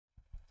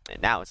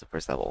And now it's the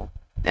first level.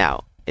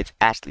 Now, it's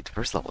actually the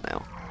first level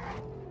now.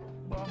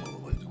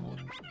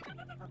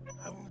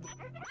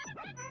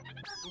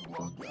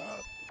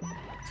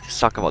 Just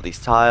talking about these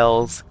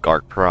tiles,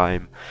 Guard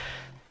Prime,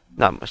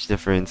 not much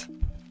difference.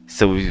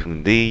 So we're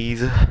doing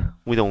these,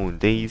 we're doing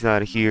these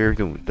out of here,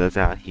 doing this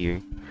out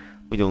here,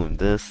 we're doing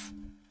this.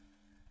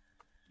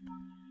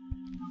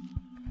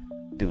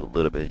 Do a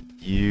little bit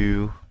of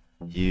you,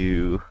 a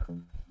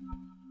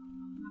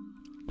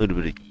little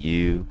bit of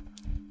you.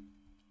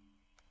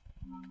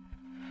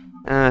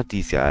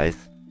 These guys,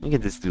 we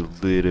can just do a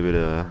little bit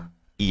of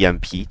EM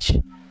Peach.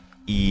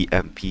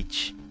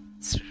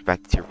 Switch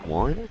back to tier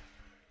 1.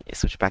 Yeah,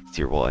 switch back to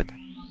tier 1.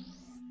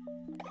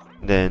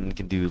 Then we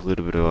can do a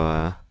little bit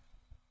of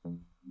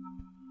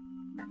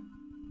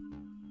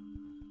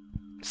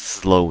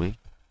slowing.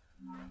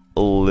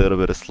 A little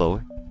bit of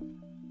slowing.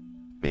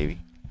 Maybe.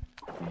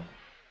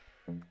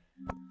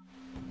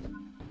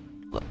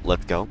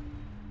 Let's go.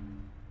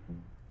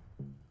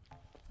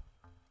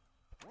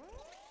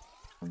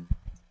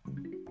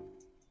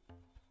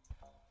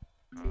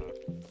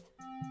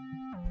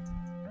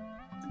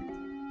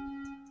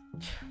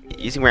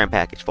 Using RAM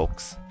package,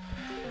 folks.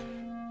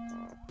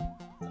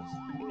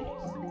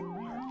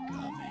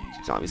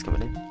 Zombies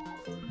coming in.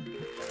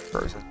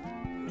 Person.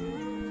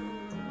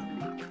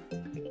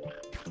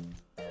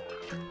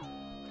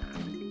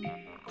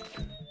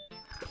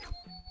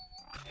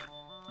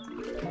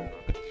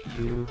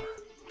 You.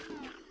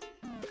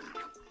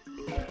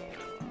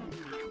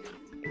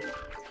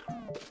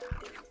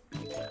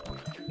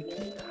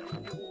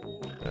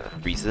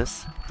 Freeze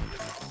this.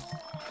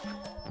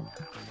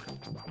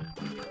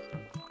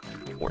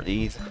 More of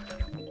these.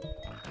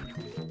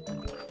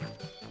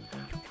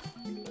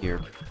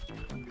 Here.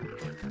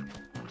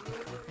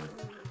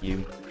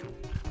 You.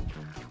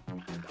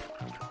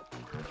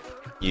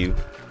 You.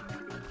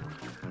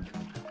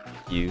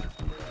 You.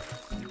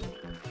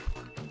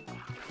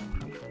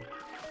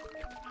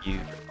 You.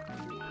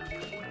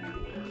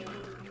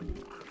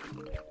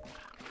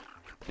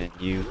 And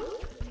you.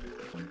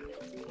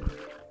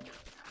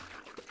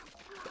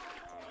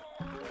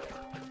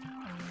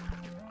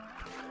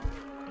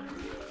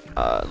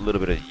 A little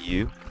bit of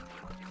you.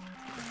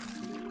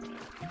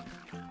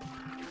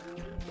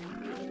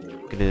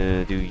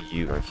 Gonna do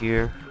you right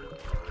here.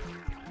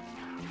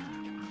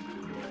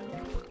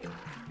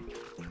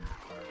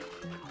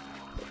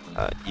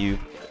 You.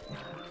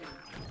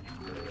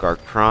 Guard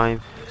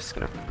Prime. Just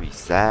gonna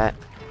freeze that.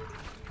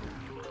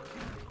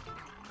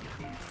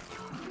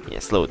 Yeah,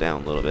 slow it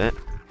down a little bit.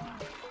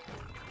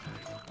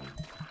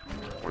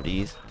 More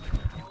these.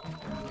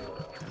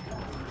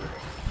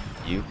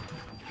 You.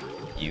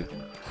 You.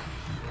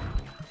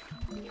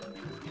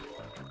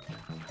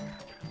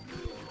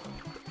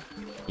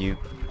 You.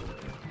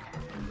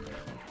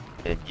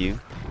 And you.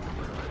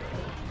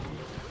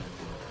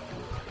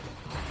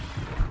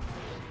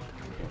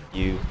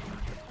 You.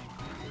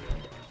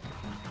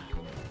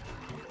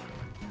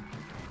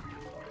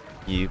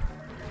 You.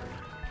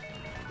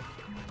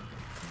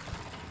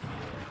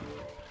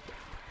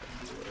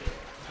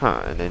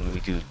 And then we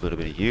do a little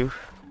bit of you.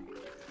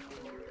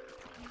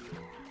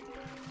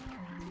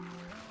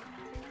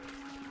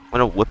 Oh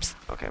no, whoops.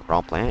 Okay,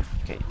 wrong plant.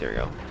 Okay, there we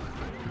go.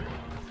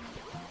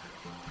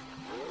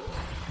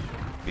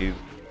 You.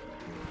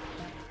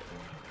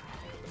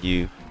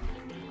 You.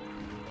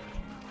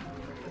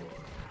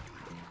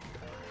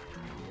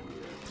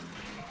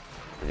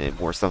 And then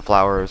more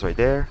sunflowers right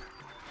there.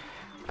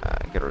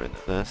 Get rid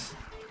of this.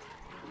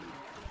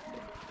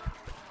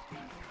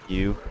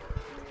 You.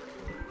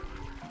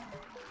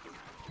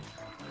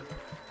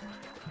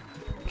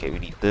 Okay, we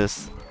need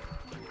this.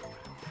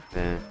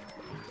 Then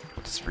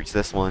we'll just freeze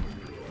this one.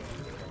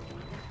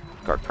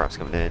 Guard Prime's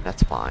coming in,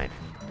 that's fine.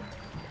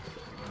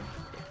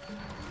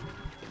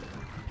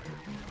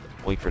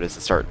 Wait for this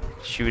to start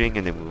shooting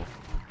and then we'll...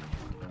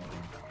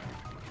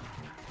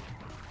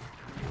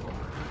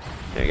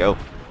 There you go.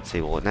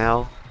 Disable it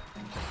now.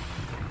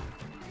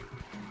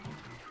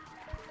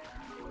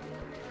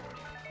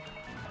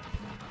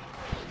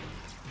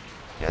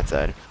 Yeah, that's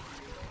it.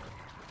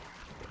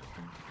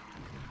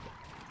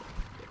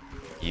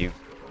 You.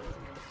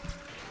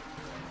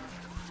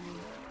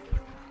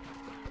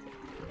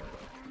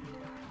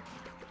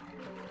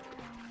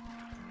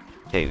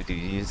 Okay, we do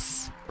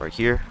these right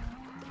here.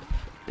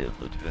 We'll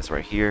do this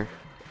right here.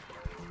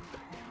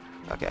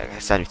 Okay, I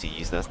guess I need to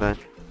use this then.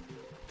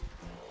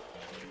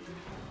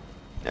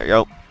 There you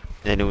go.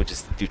 And then we'll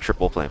just do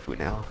triple plant food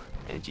now.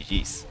 And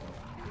GG's.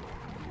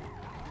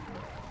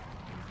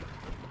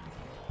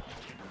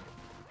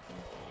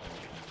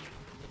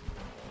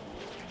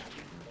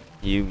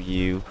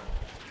 You,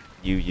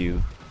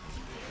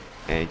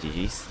 and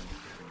GG's.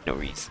 No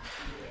reads.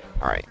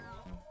 Alright.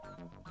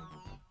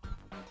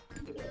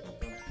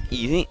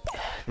 Easy.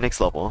 Next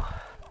level.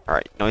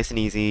 Alright, nice and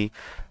easy.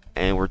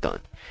 And we're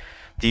done.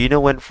 Do you know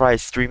when Fry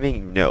is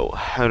streaming? No.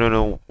 I don't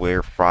know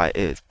where Fry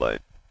is,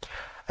 but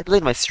I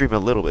delayed my stream a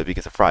little bit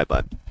because of Fry,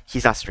 but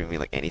he's not streaming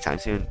like anytime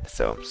soon.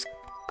 So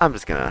I'm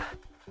just gonna,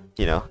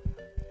 you know,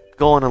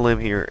 go on a limb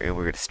here and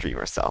we're gonna stream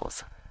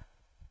ourselves.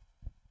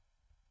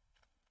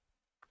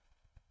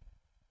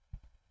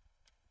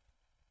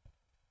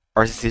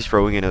 RCCH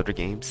throwing in other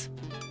games.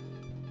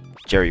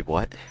 Jerry,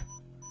 what?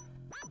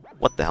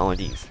 What the hell are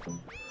these?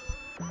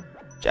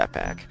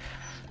 Jetpack.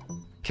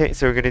 Okay,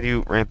 so we're gonna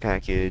do ramp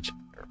package,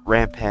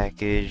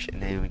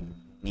 and then we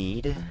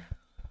need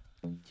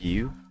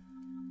you,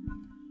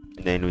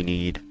 and then we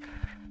need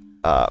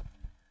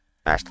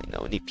actually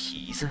no, we need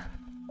peas.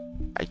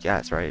 I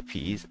guess, right?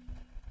 Peas.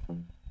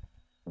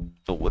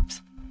 Oh,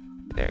 whoops.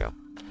 There you go.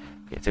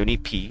 Okay, so we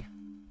need P,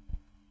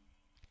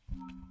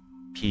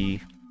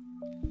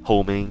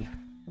 homing,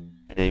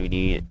 and then we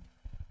need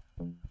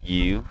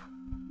U,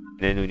 and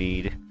then we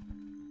need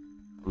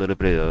a little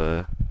bit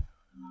of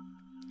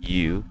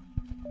U.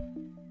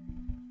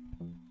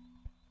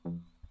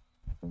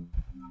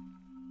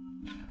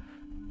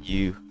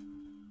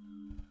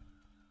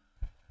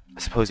 I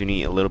suppose we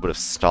need a little bit of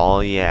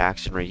stall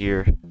action right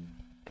here, and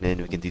then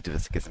we can do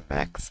this against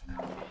max.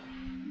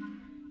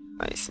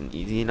 Nice and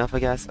easy enough, I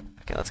guess.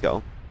 Okay, let's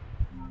go.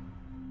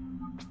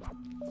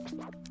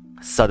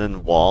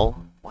 Sudden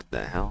wall. What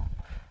the hell?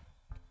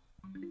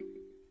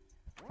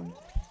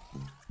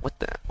 What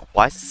the?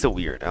 Why is it so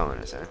weird? I don't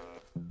understand.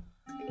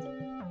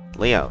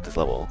 Layout of this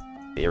level,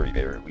 very,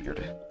 very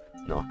weird.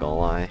 Not gonna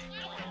lie.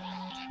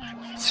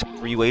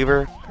 Free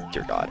waiver?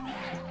 Dear God.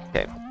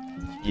 Okay,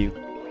 you.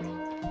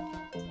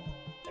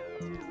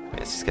 Okay,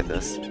 let's just get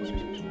this.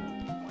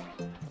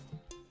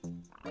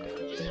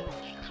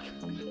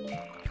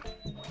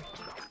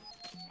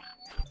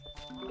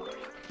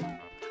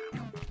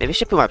 Maybe I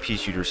should put my pea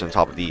shooters on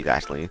top of these,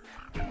 actually.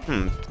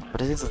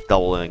 But I think it's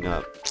doubling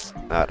up.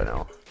 I don't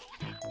know.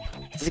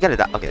 Does it get it?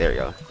 Okay, there you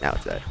go. Now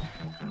it's dead.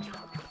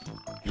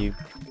 You.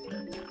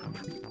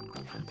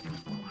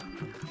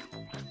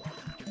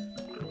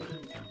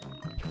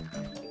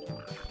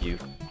 You.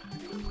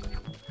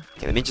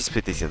 Okay, let me just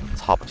put these on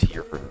top of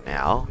here for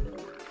now.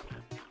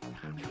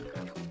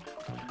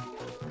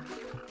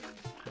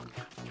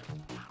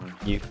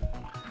 You.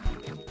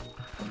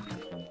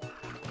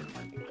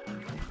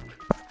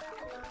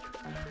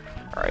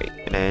 Alright,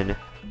 and then...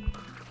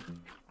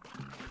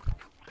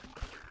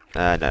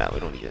 no, we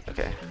don't need it.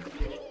 Okay.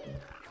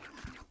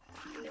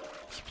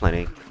 Keep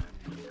planning.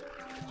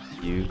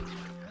 You.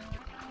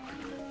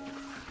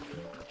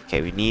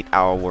 Okay, we need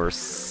our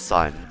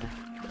sun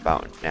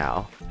about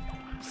now.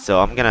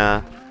 So I'm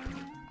gonna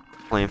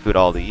plan food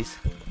all these.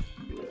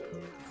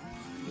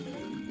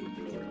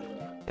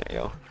 There you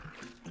go.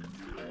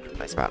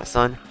 Nice amount of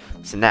sun.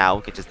 So now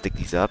we can just dig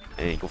these up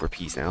and go for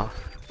peas now.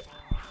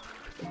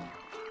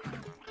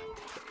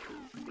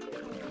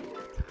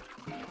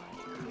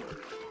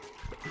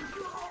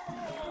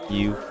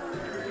 You.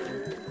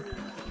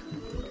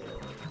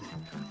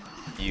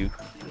 You.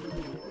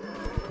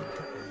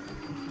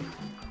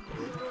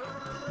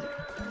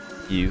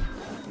 You.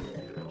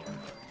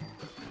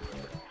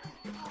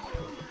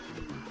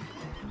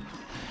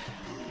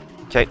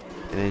 Okay,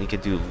 and then you can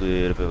do a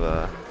little bit of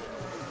a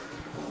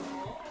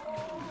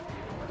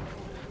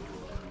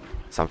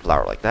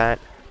sunflower like that.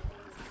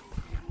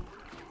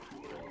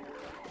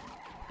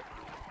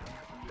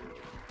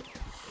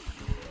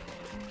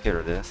 Get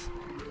rid of this.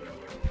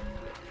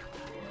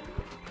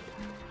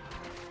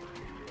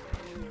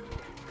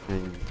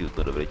 And then do a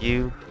little bit of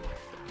you.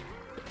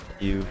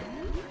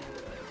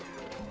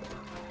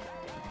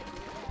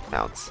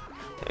 Bounce.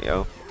 There you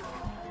go.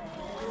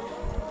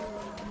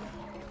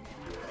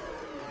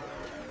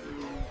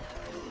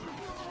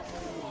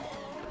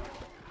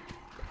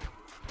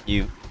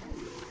 You.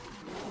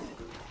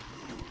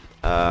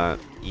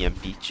 EM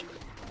Peach.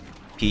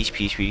 Peach.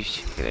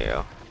 Okay, there you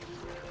go.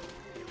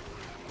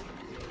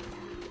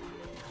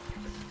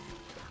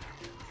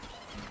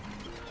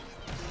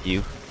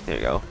 You. There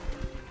you go.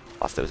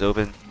 Lost those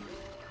open.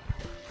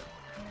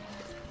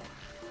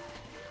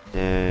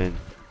 And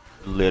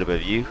a little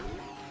bit of you.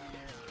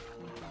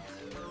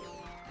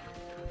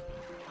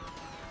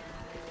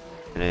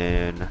 And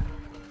then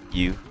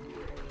you.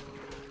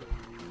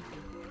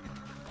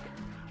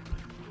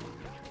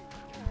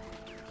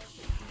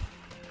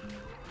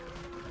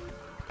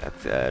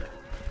 That's it.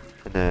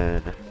 And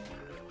then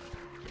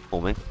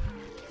homing.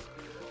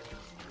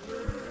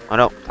 Oh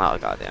no! Oh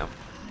goddamn.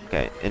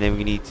 Okay, and then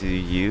we need to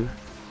you.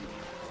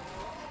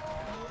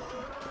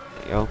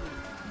 There you go.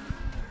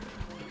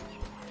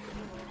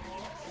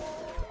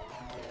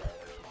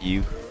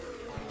 You.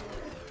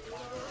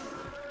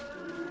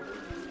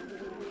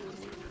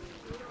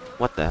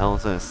 What the hell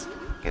is this?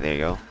 Okay, there you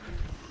go.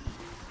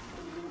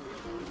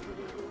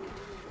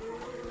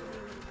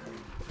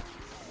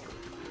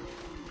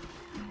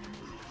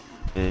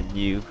 And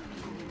you.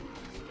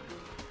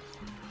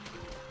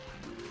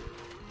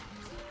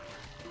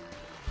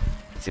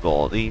 Disable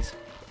all these.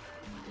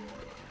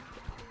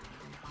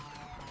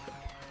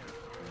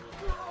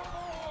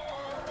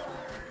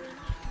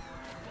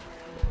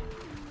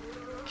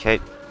 Okay.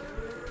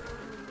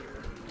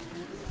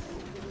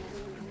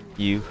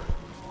 You.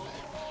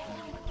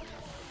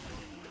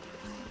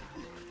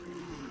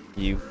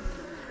 You.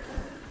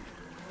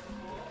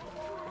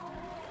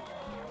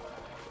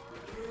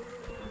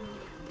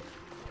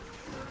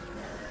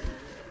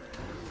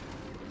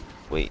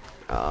 Wait,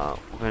 we're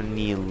gonna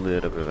need a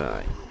little bit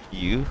of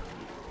you.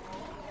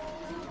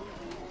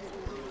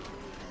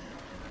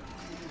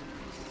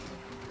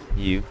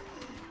 You.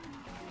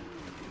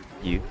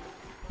 You.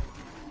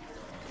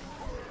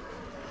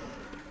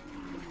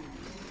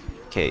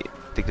 Okay,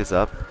 dig this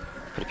up.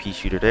 Put a pea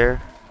shooter there.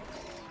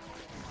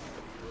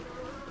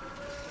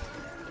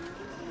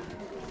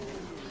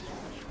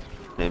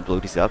 And blow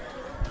these up.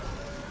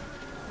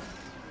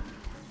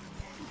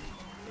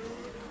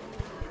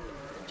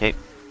 Okay.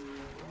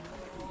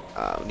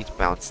 We need to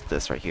bounce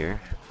this right here.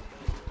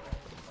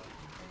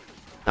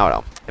 Oh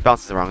no, it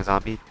bounces the wrong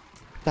zombie.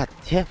 God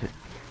damn it.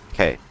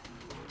 Okay.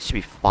 Should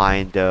be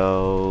fine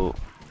though.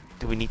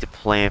 Do we need to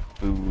plant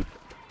food?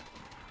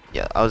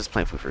 Yeah, I'll just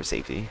plant food for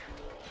safety.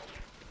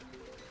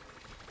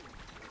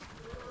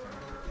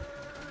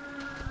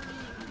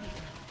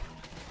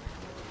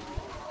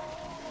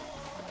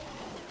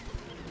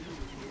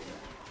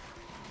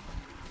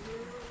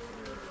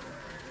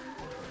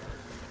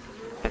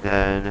 And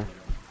then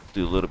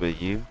do a little bit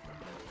of you.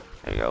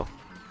 There you go.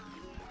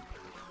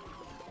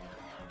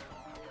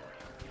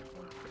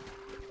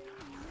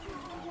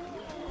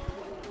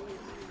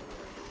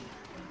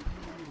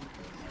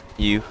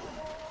 You.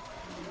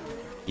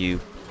 You.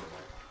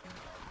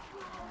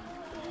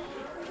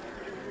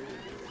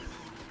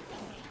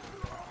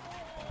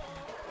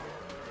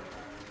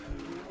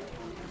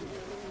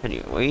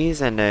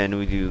 Anyways, and then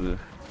we do...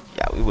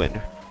 Yeah, we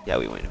win. Yeah,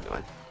 we win. We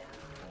win.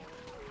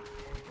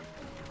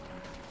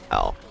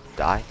 Oh,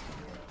 die.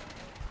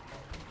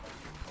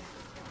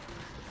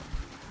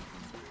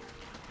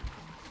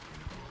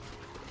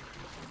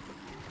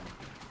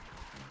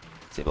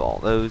 Disable all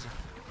those.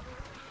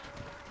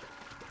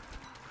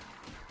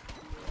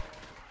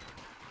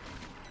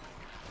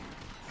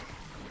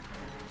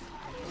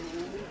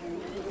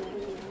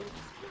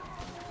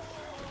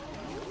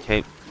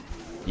 Okay.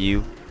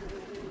 You.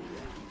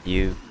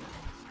 You.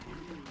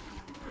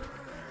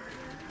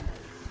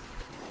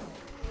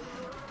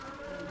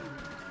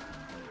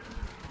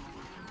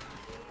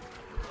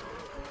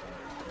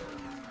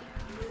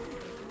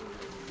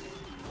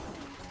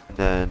 And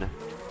then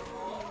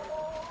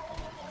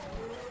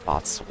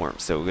bot swarm.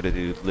 So we're gonna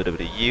do a little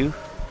bit of you.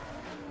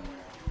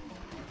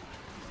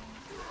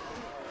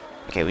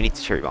 Okay, we need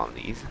to cherry bomb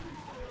these.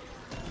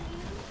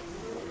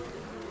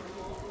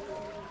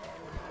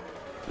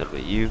 A little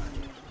bit of you.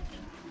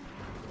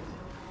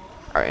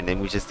 Alright, and then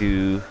we just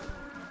do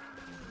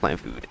plant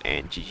food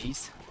and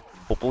GG's.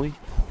 Hopefully.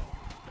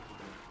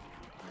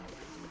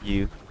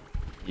 You.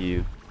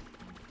 You.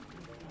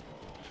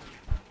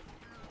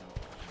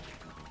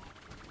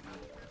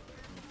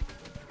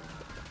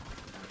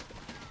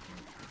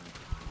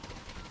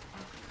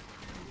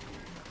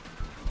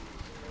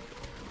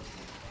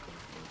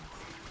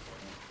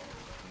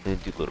 Then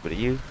do a little bit of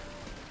you.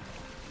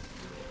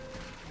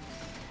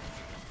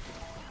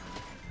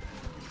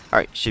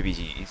 Alright, should be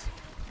GG's.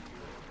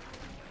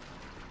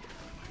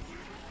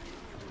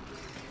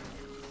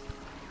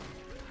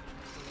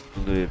 A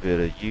little bit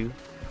of you.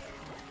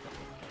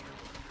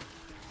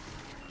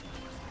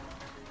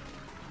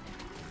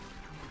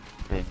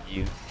 And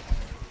you.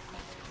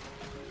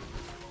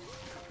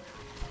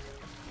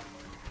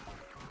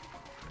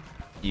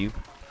 You.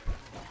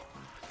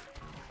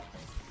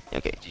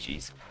 Okay,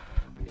 GG's.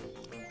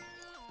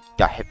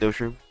 Got Hypno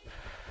Shroom.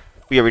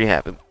 We already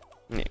have him.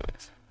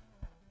 Anyways.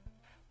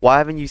 Why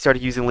haven't you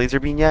started using Laser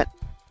Beam yet?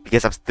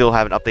 Because I still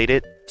haven't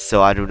updated,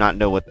 so I do not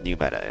know what the new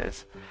meta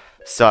is.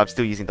 So I'm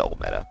still using the old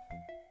meta.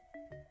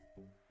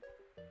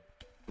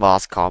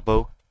 Lost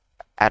combo?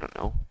 I don't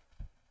know.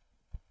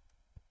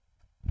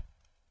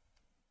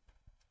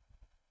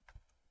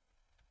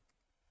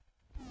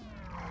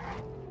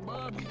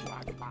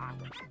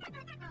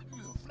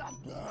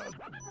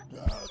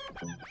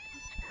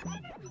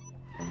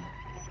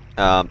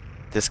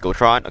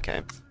 Discotron?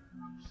 Okay.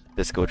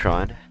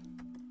 Discotron.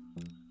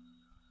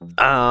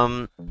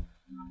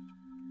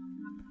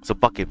 So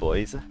Bucket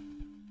Boys.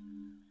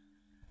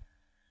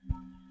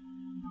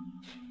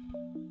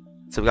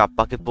 So we got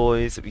Bucket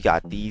Boys, we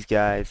got these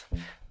guys.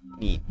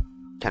 Need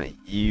kinda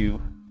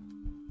you.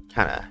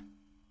 Kinda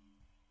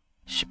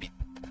should be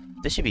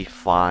this should be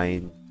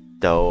fine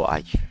though,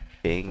 I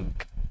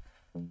think.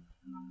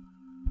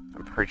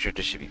 I'm pretty sure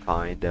this should be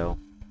fine though.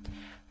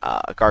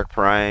 Garg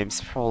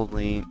Primes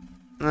probably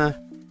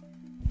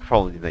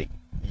probably like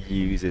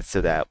use it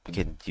so that we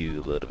can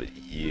do a little bit of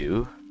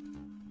you.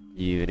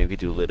 And then we can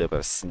do a little bit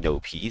of Snow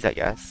Peas, I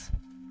guess.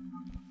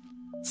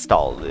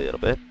 Stall a little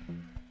bit.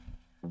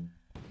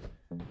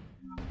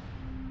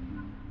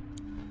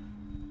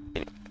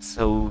 Anyway,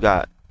 so we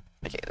got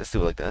okay, let's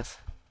do it like this.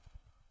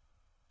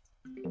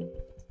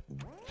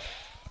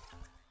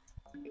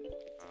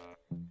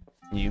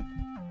 You.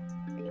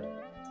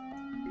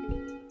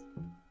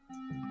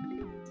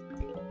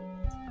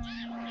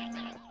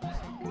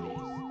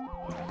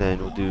 Then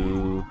we'll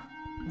do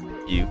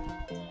you.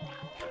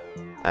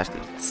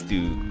 Actually, let's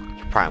do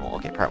Primal.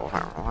 Okay,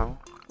 Primal.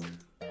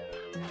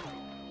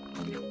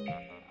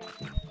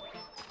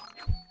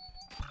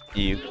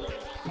 You.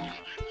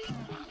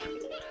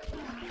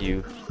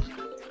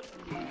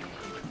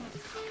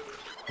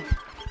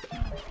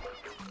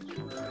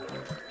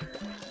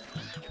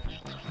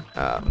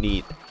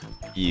 Need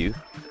you.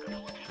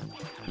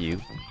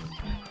 You.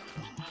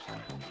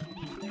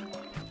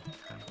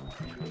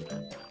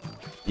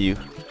 You.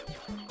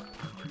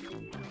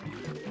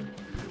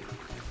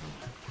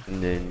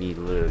 And then need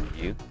a little of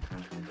you.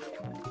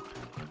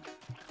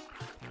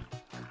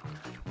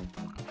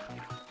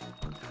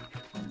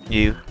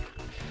 You.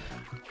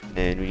 And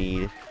then we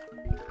need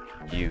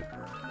you.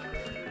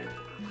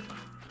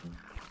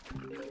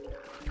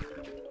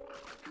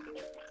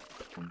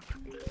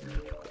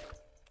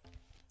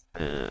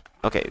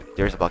 Okay,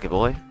 there's a bucket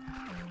boy.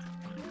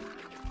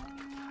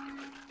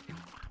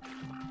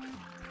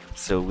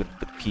 So we're gonna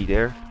put the P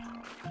there.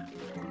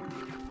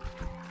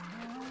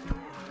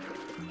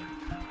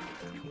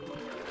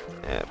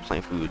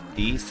 Plant food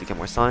these to get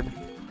more sun.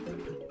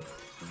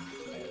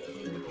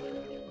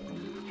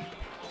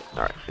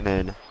 Alright, and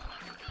then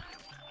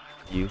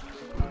you.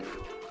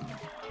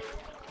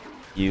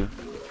 You.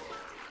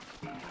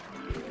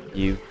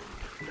 You.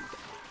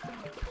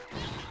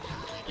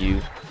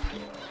 You.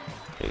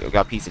 There you go,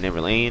 got pizza in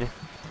every lane.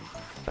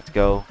 Let's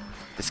go.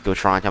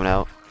 Discotron coming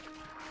out.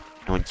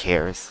 No one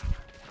cares.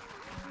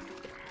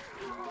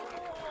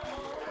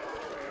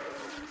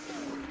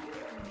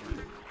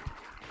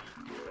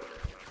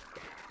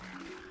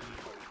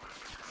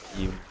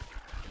 You.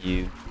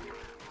 You.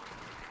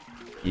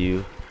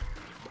 You.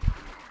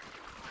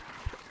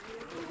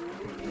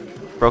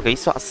 Bro, okay, you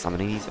saw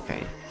summoning these? Okay.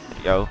 There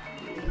you go.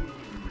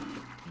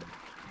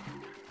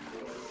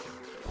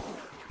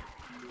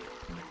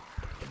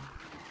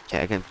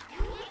 Okay, I can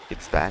get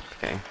this back.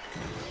 Okay.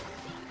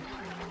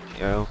 There you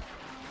go.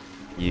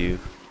 You.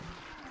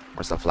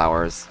 More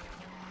sunflowers.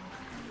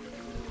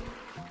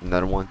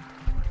 Another one.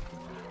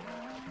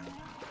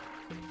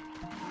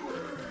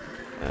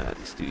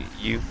 Let's do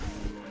you.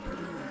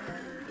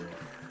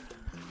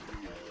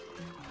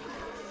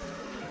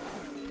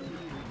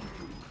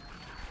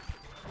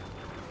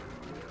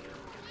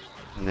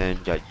 And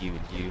then got you and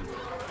you.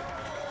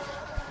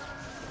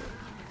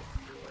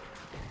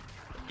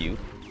 You.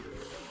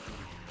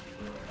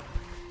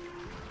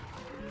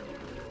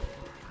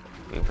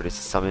 Waiting for this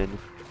to summon.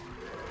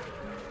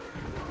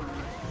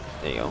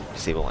 There you go.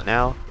 Disable it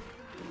now.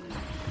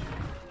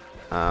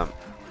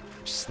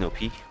 Snow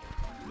Pea.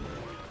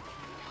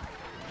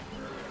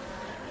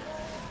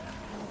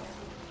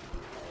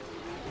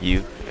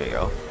 You. There you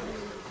go.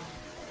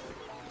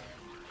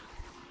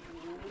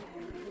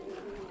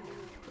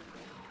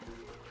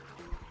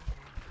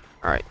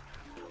 Alright.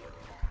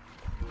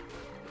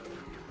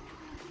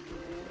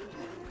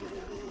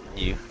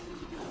 You.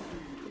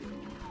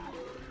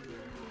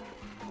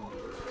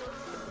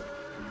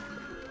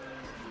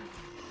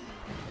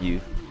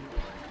 You.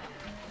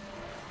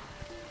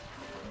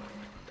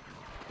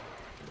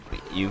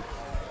 Wait, you.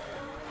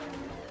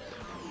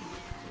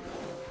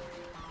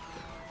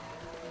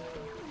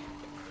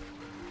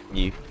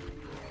 You.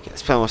 Okay,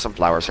 let's play with some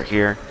flowers right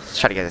here. Let's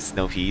try to get the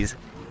snow peas.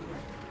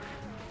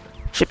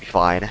 Should be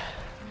fine.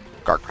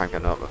 Guard Prime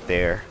coming up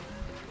there.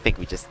 I think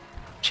we just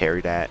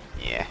cherry that.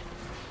 Yeah.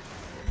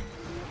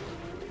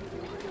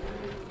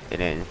 And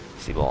then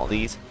disable all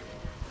these.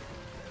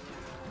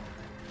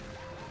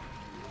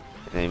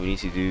 And then we need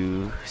to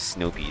do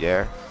Snow Pea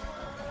there.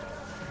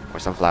 Or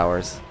some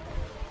flowers.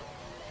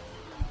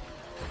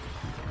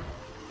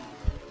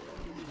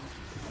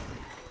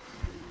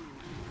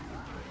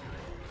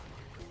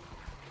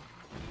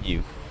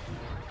 You.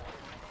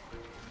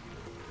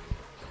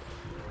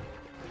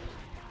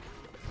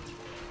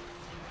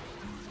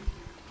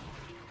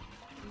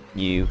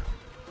 You.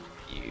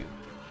 You.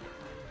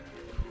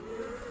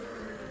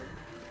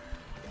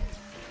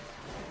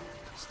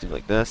 Let's do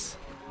like this.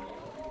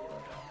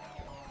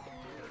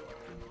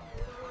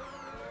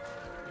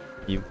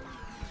 You.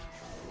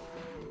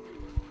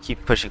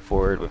 Keep pushing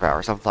forward with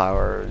our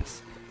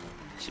sunflowers.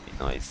 Should be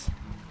nice.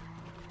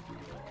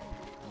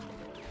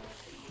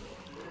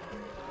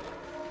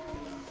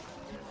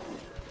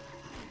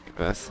 Like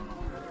this.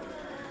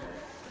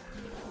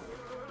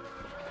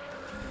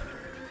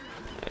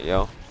 There you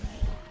go.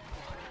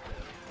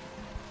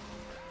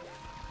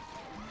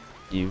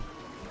 You.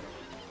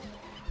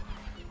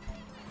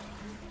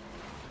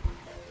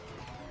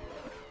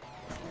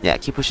 Yeah,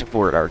 keep pushing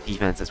forward. Our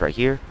defense is right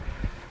here.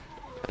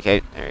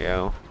 Okay, there you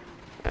go.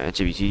 And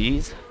should be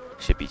GG's.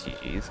 Should be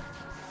GG's.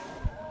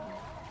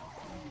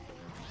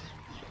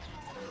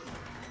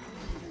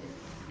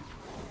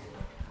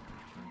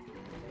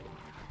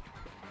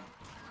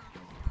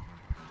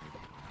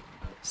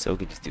 So we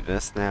can just do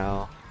this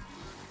now.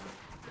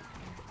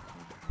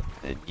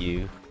 And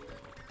you.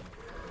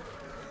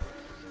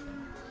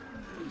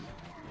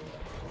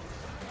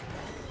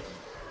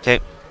 Okay.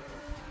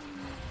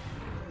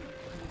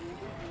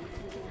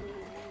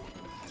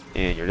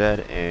 And you're dead,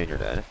 and you're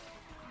dead.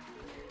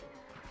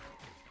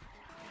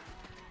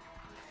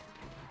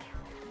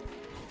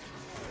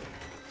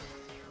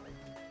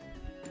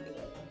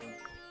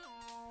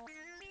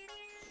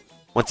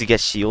 Once you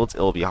get shields,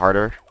 it'll be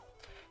harder.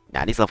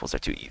 Nah, these levels are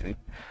too easy.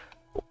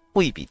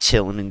 We be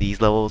chilling in these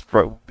levels,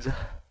 bros.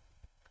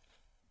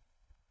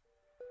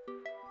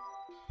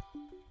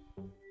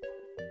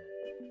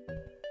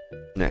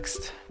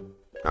 next?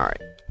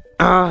 Alright.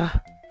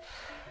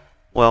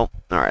 Well,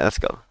 alright, let's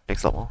go.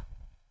 Next level.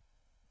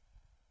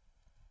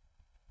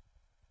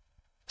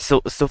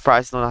 Still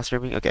Fry's still not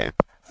streaming? Okay.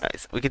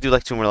 Nice. We could do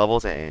like 2 more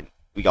levels and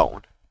we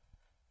going.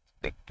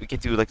 Like, we could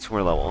do like 2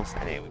 more levels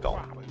and then we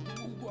going.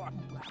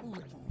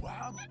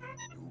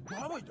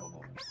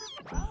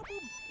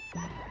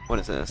 What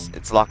is this?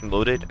 It's locked and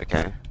loaded?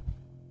 Okay.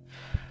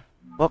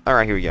 Well,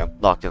 alright, here we go.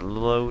 Locked and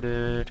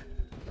loaded.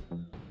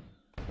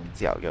 Let's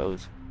see how it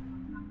goes.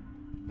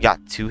 We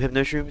got 2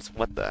 hypno shrooms?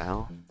 What the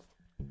hell?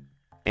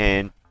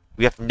 And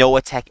we have no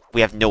attacking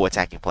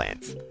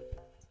plans.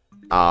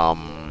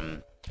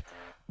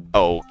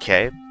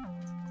 Okay.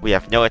 We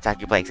have no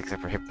attacking plans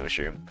except for hypno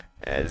shroom.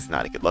 It's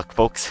not a good look,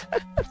 folks.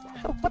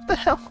 What the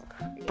hell?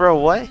 Bro,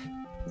 what?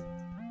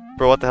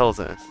 Bro, what the hell is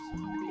this?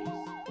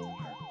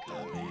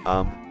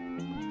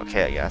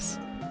 Okay, I guess.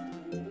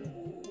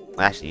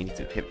 Well, actually, you need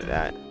to hypno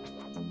that.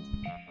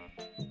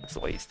 That's a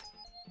waste.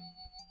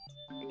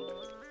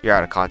 You're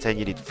out of content,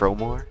 you need to throw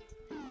more?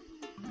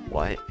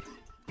 What?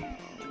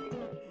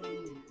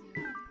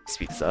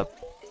 Speed this up.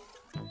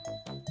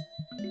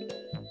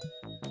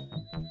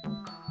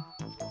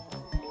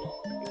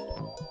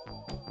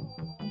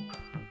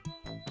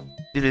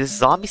 Dude, this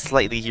zombie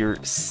slightly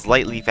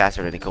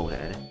faster than a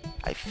conehead,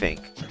 I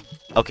think.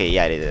 Okay,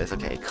 yeah, it is.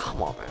 Okay,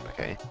 come on, man.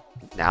 Okay,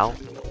 now,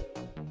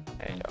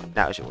 there you go.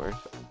 Now it should work.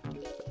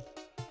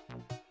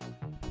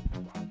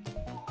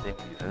 Then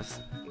we do this.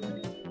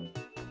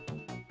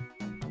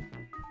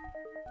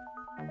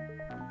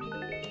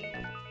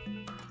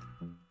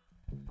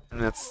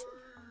 And let's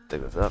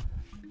dig this up.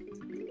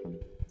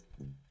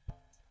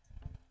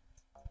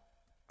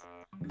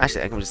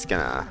 Actually, I'm just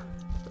gonna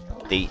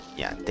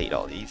date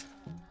all these.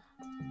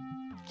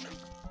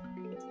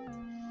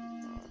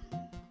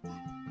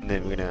 And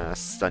then we're gonna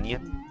stun you.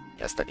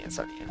 Yeah, stun you.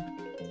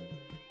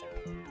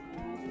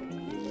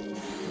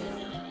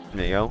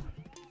 There you go.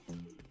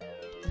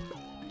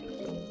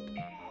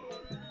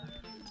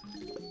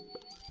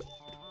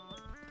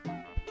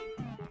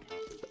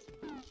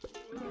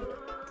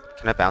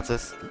 Can I bounce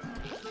this?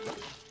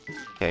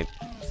 Okay.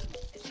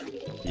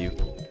 You.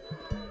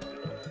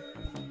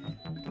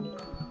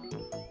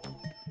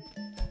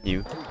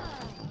 You.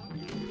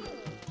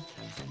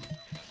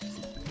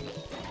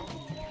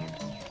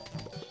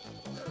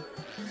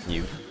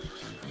 You.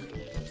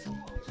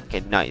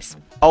 Okay, nice.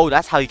 Oh,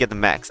 that's how you get the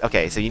mechs.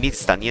 Okay, so you need to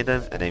stun you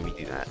them, and then we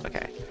do that.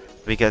 Okay,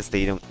 because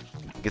the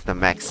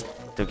mechs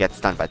don't get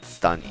stunned by the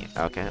stun.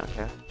 Okay,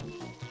 okay.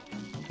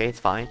 Okay, it's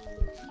fine.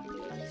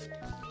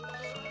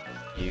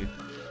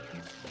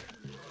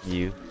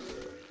 You.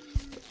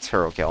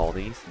 Turtle kill all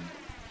these.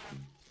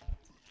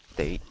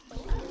 Date.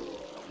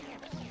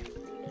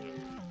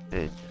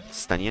 And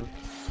stun you.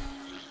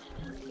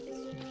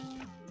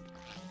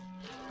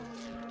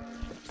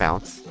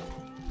 Bounce.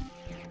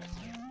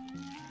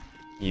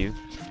 You.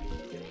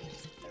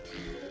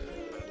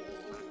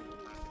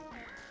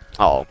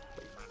 Oh.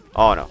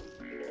 Oh no.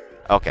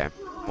 Okay.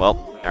 Well,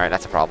 alright,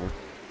 that's a problem.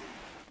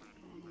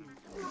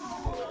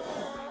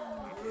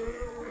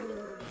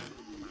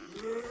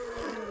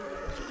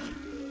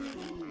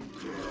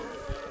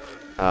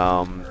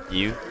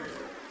 You.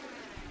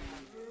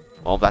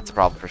 Well, that's a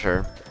problem for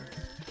sure.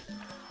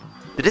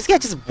 Did this guy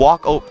just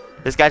walk over?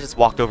 This guy just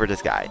walked over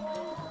this guy.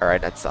 Alright,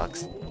 that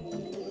sucks.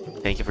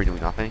 Thank you for doing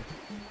nothing.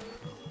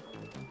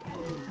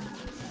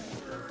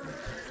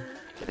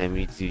 And then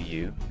we need to do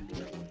you.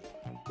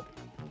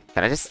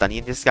 Can I just stun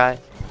you this guy?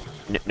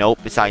 Nope,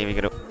 it's not even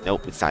gonna.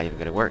 Nope, it's not even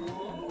gonna work.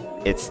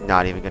 It's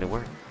not even gonna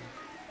work.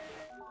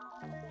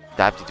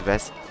 Do I have to do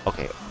this?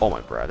 Okay. Oh my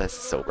bruh, that's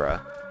so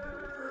bruh.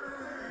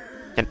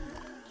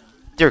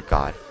 Dear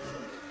God.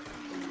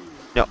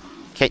 No.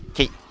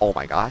 Kate. Oh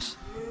my gosh.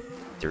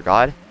 Dear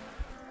God.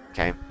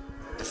 Okay.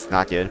 This is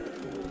not good.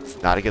 It's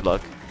not a good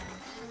look.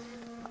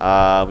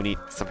 We need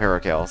some hero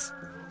kills.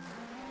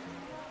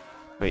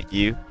 Wait,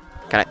 you?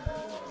 Can I?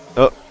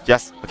 Oh,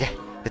 yes. Okay.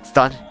 It's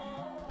done.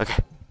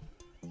 Okay.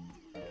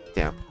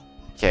 Damn.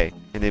 Okay.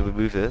 And then we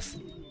move this.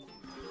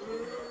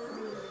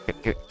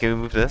 Can we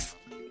move this?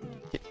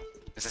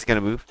 Is this gonna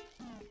move?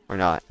 Or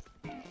not?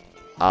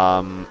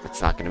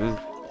 It's not gonna move.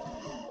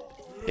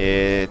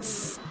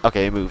 It's...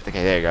 Okay, it moved.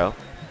 Okay, there you go.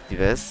 Do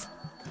this.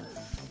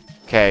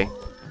 Okay.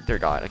 Dear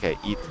God. Okay,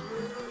 eat.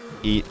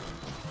 Eat.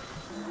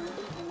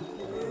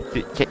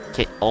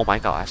 Oh my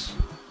gosh.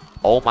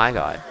 Oh my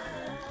God.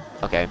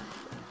 Okay.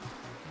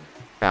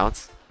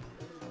 Bounce.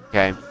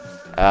 Okay.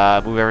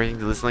 Move everything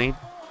to this lane.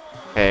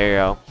 Okay, there you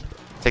go.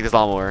 Take this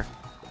lawnmower.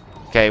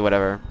 Okay,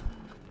 whatever.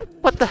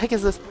 What the heck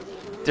is this?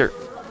 Dear.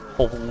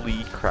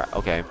 Holy crap.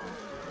 Okay.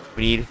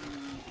 We need...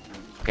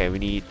 Okay, we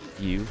need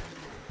you.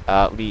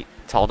 We need...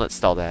 Tall nut,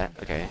 stall that.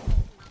 Okay.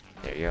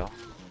 There you go.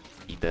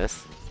 Eat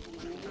this.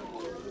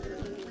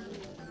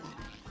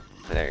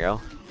 There you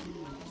go.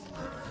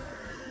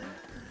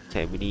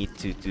 Okay, we need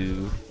to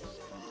do...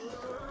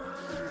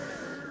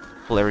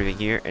 Pull everything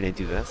here and then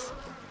do this.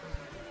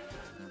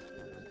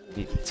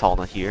 Need tall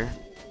nut here.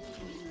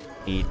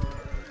 Need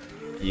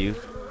you.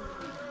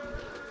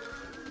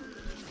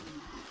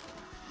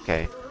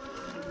 Okay.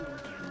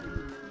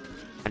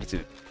 I need to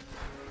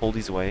hold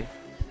these away.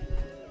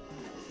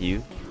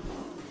 You.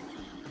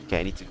 Okay,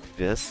 I need to do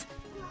this.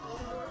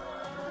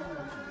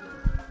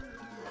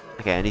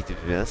 Okay, I need to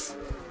do this.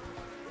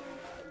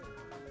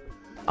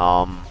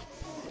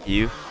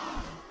 You.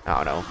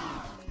 I don't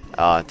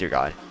know. Dear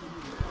God.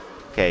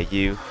 Okay,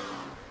 you.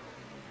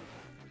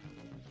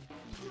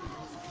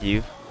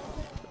 You.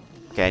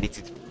 Okay, I need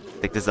to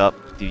pick this up.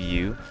 Do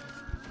you.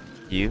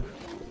 You.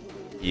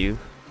 You.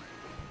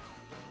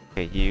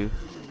 Okay, you.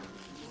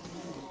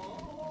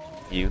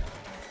 You.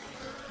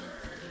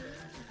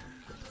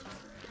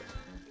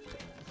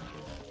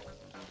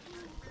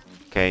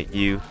 Okay,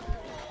 you.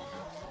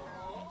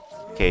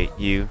 Okay,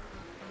 you.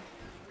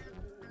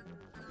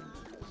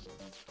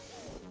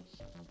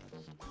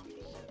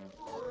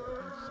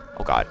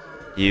 Oh God.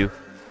 You.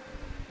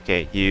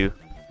 Okay, you.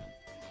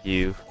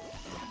 You.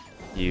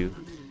 You.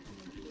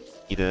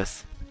 Eat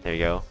this. There you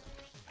go.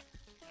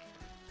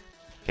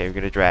 Okay, we're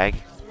gonna drag.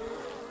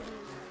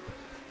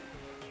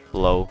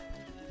 Blow.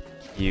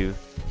 You.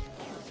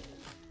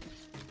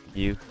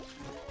 You.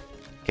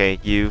 Okay,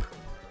 you.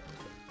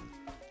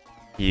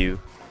 You.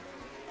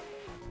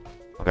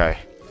 Okay.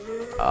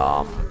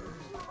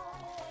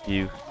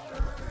 You.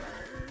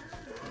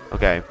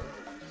 Okay.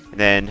 And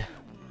then.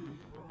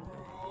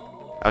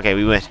 Okay,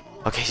 we win.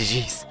 Okay,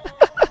 GG's.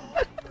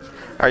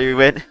 Alright, we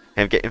win.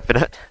 And get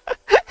infinite.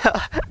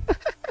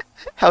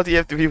 How do you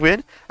have to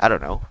win? I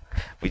don't know.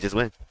 We just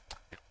win.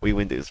 We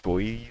win this,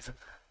 boys.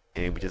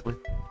 And we just win.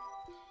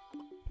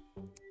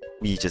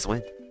 We just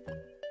win.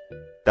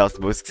 That was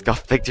the most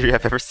scuffed victory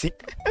I've ever seen.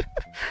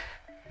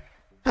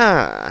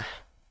 Huh.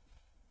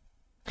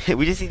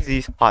 We just need to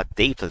use hot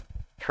day to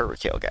her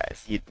kill,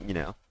 guys. You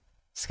know.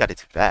 Just gotta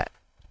do that.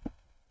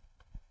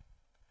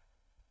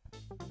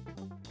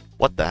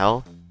 What the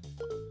hell?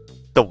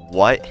 The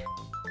what?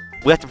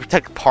 We have to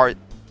protect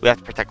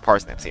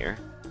parsnips here.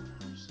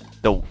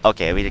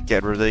 Okay, we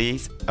get rid of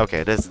these.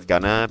 Okay, this is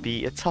gonna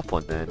be a tough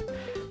one then.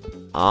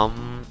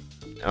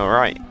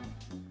 Alright.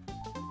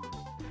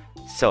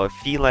 So I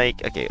feel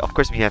like, okay, of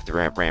course we have the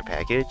ramp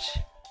package.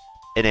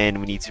 And then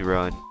we need to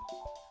run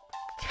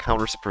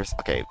counter suppress.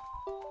 Okay.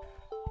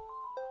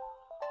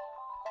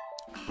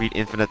 Read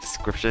infinite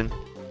description.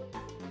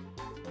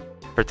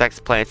 Protects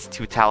plants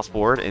 2 tiles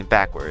forward and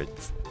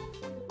backwards.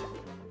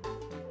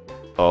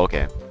 Oh,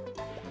 okay.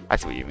 I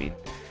see what you mean.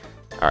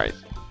 Alright.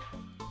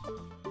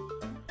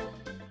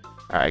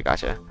 Alright,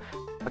 gotcha.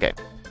 Okay.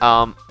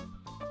 And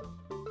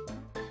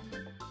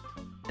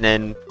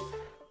then...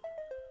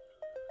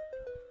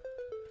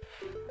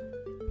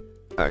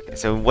 Okay,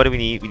 so what do we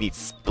need? We need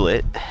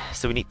split.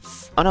 So we need...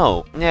 Oh,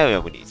 no. Yeah,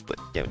 we need split.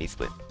 Yeah, we need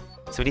split.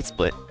 So we need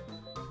split.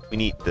 We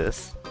need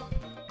this.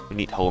 We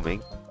need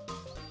homing.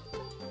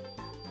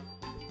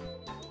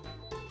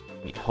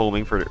 We need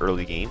homing for the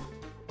early game.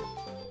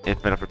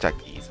 Infinite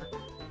protect these.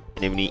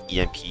 And then we need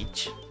EM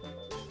Peach.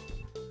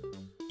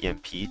 EM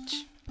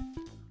Peach.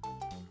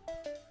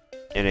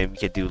 And then we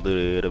can do a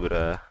little bit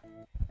of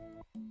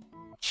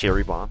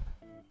cherry bomb.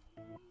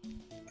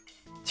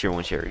 Tier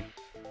 1 cherry.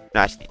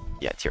 No, actually,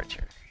 yeah, tier 1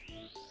 cherry.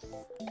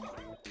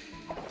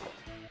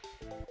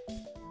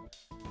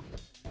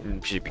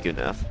 Should be good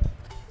enough.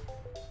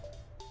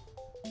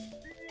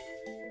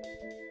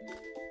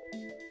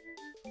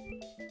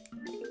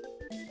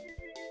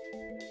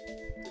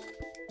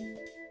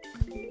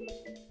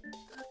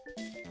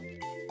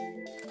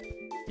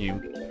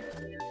 You.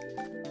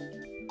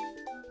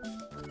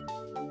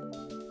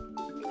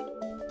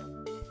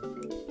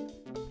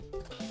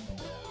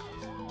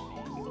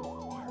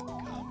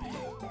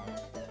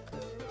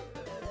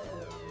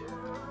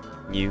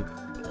 You.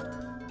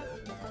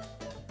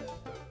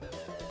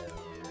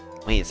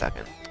 Wait a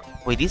second.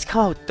 Wait, these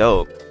come out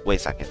dope. Wait a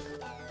second.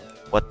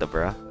 What the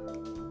bruh?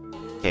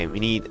 Okay, we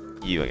need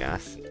you, I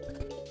guess.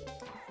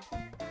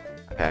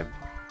 Okay.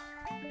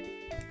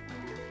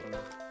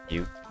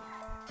 You.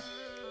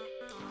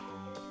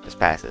 Just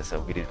pass this, so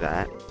we do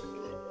that.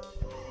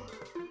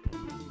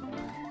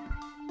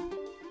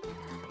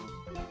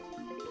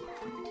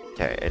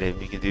 Okay, and then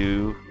we can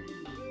do...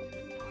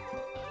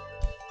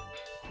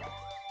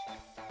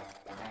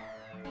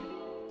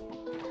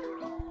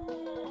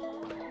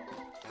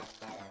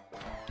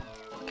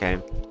 Okay.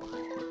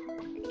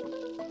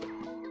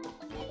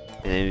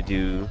 And then we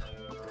do...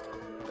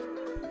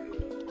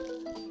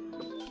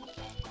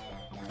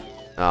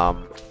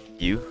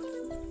 You.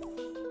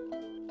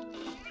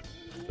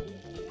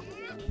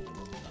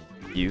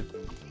 You.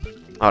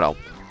 Oh no.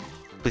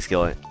 Please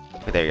kill it.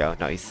 Okay, there you go.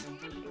 Nice.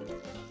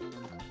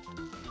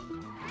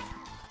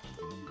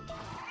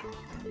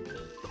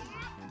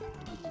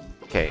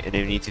 Okay, and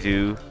then we need to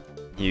do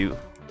you.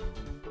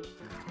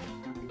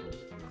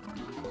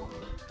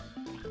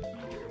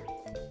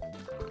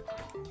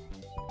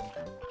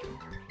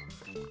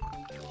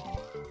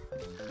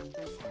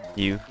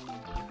 You.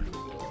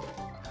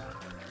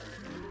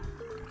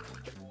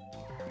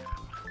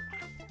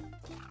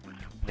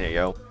 There you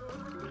go.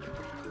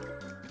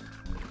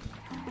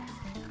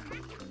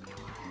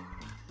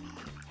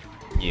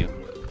 You.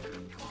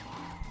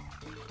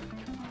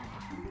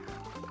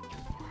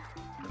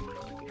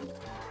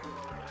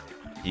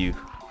 You.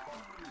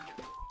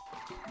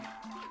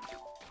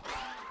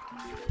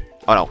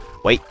 Oh no,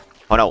 wait.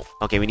 Oh no.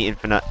 Okay, we need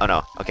infinite. Oh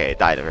no. Okay, it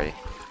died already.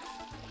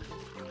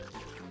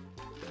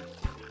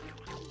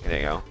 Okay, there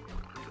you go.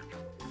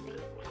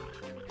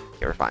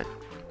 Okay, we're fine.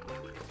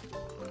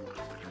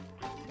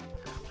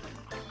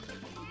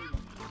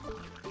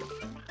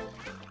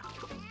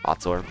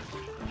 Hot sword.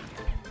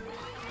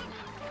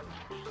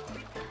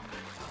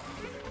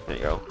 There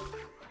you go.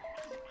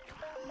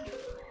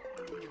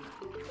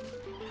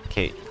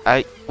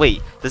 Okay,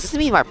 wait, does this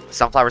mean my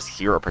sunflowers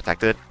here are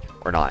protected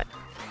or not?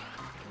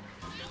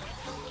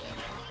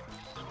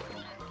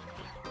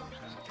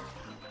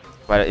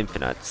 By the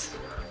infinites.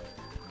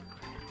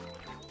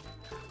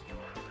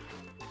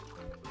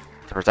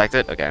 To protect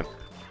it? Okay.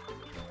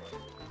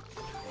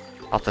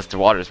 I'll test the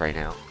waters right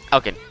now.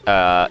 Okay,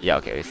 yeah,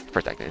 okay, it's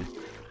protected.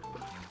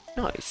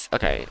 Nice.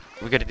 Okay,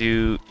 we're gonna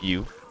do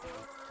you.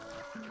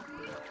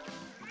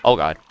 Oh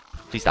god.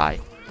 Please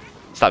die.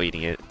 Stop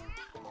eating it.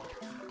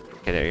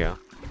 Okay, there you go.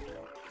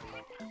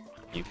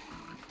 You.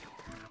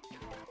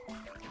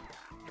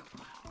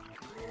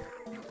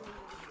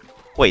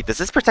 Wait, does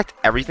this protect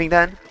everything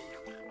then?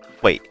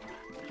 Wait,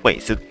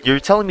 so you're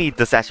telling me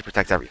this actually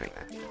protects everything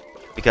then?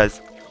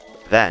 Because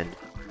then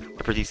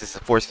it produces a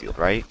force field,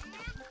 right?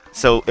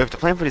 So if the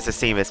plan food is the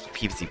same as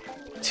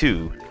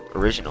PvZ2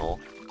 original,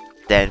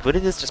 then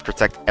wouldn't this just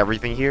protect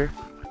everything here?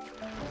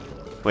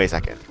 Wait a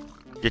second.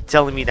 You're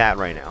telling me that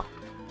right now.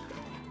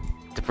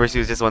 The first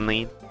field is just one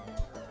lane?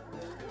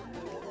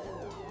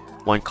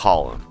 One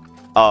column.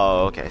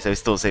 Oh, okay, so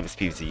it's still the same as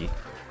PvZ1.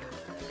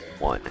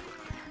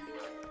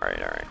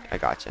 Alright, I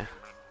gotcha.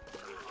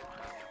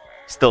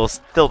 Still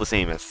the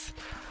same as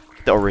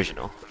the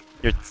original.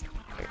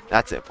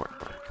 That's the important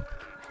part.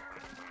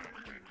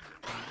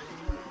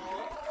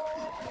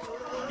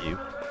 You.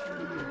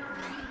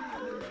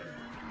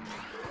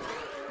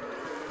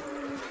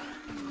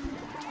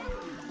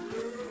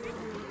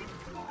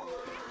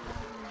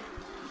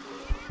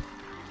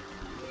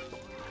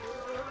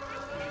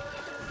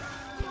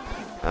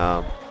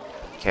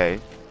 Okay.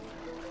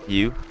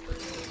 You.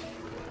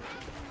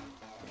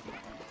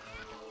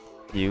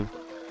 You.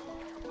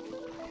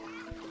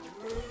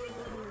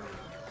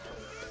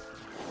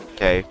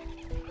 Okay.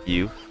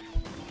 You.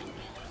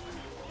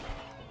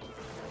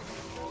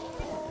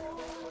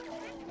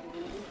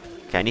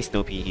 Okay, I need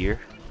Snoopy here.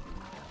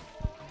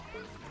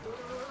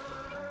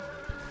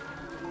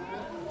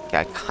 Okay,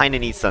 I kinda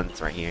need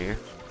Suns right here.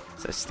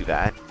 So let's do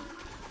that.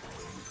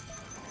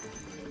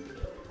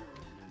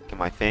 Get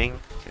my thing.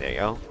 Okay, there you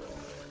go.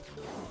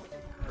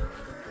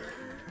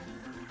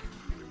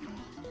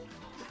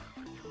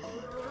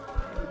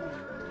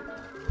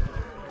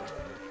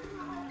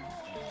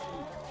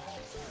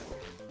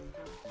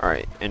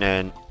 Alright, and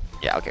then,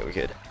 yeah, okay, we're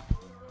good.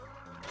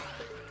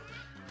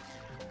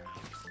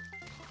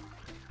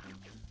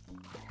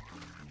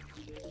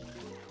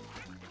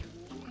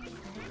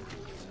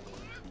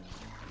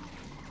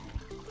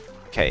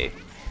 Okay.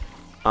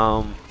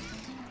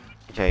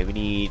 Okay, we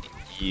need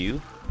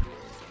you.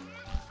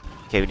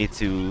 Okay, we need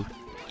to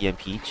EM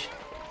Peach.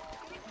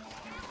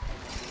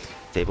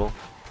 Table.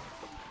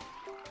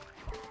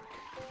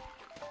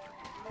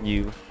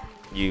 You.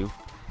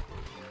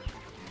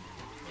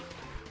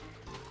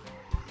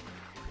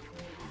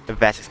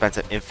 Vast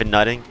expensive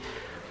infiniting.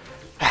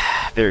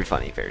 Very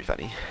funny, very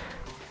funny.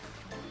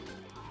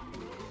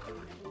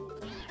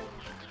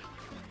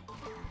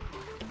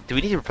 Do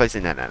we need to replace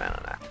it? No.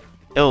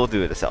 It'll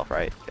do it itself,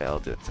 right? Yeah, it'll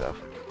do it itself.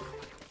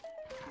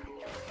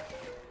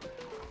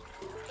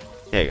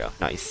 There you go,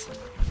 nice.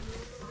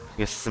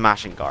 You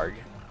smashing Garg.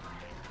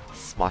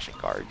 Smashing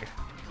Garg.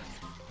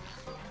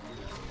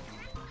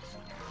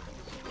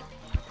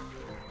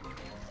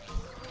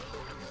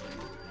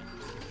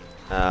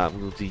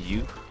 We'll do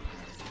you.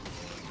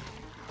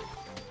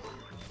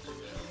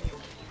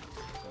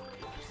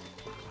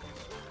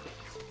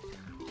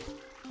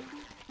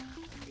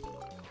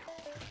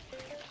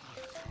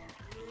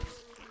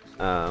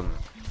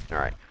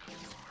 Alright.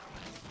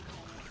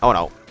 Oh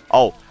no.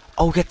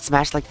 Oh, get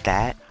smashed like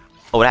that?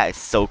 Oh, that is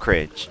so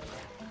cringe.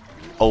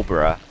 Oh,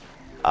 bruh.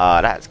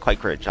 That is quite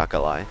cringe, not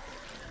gonna lie.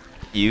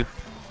 You?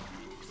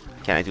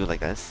 Can I do it like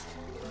this?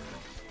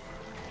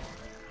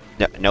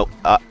 No,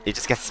 it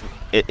just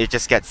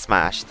gets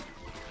smashed.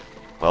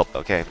 Well,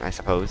 okay, I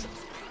suppose.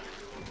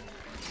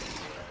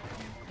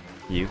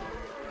 You?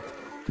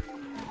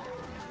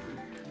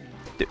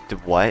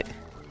 What?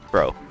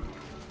 Bro.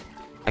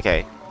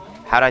 Okay.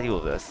 How do I deal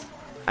with this?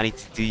 I need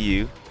to do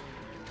you.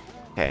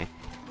 Okay.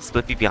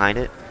 Split B behind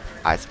it,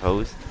 I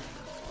suppose.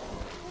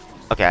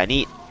 Okay, I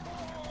need...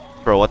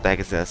 Bro, what the heck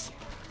is this?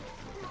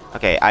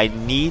 Okay, I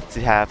need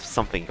to have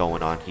something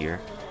going on here.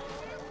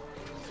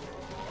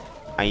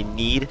 I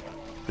need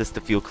this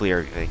to feel clear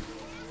everything.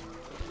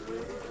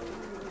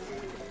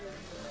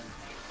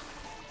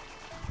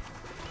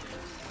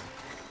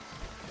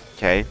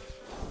 Okay.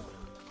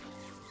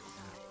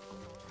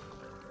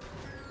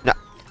 No.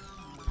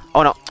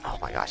 Oh no. Oh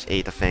my gosh,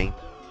 ate the thing.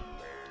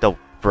 The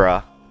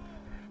bruh.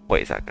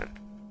 Wait a second.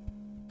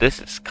 This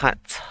is kind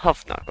of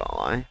tough, not gonna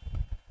lie.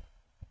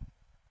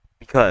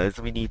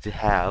 because we need to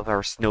have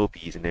our snow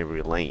peas in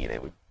every lane,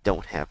 and we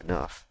don't have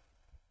enough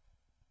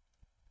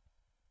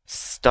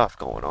stuff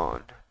going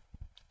on.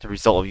 The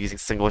result of using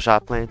single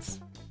shot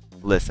plants?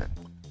 Listen.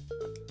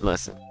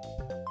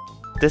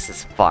 This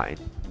is fine.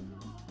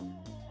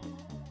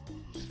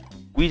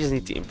 We just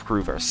need to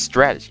improve our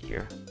strategy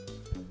here.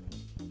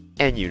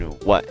 And you know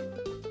what?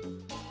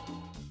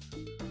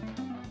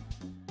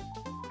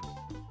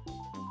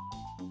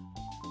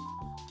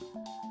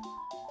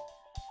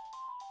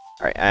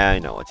 Alright, I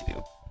know what to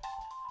do.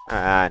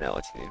 I know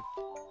what to do.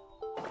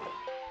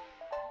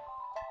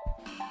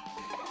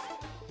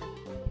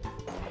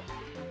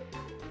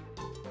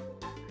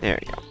 There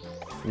you go.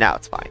 Now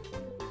it's fine.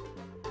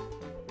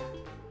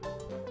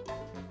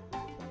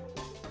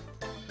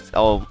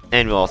 Oh,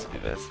 and we'll also do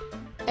this.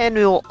 And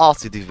we'll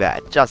also do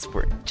that, just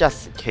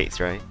in case,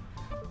 right?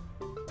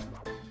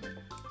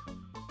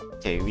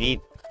 Okay, we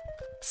need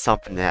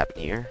something to happen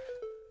here.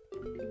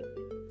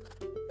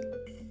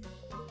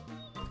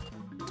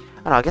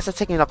 I don't know, I guess I'm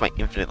taking off my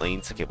infinite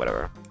lanes. Okay,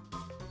 whatever.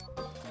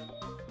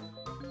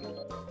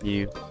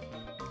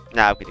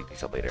 Nah, we can do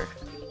these up later.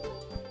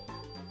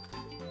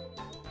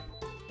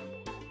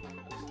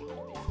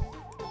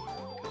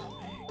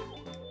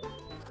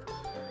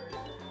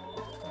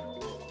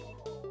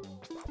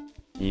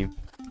 You.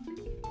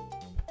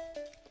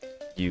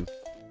 You.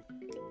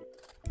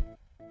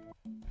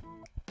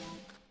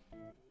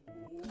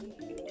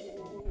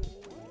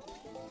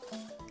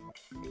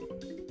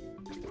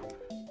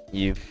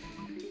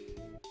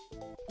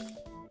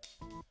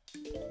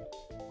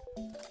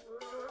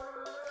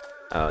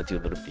 Do a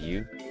little bit of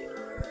you.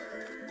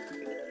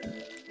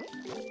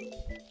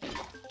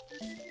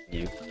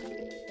 You.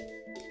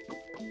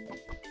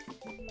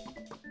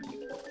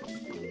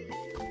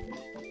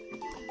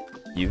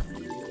 You.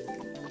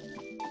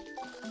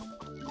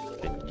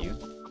 And you.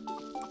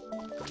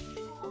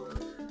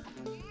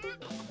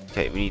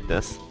 Okay, we need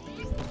this.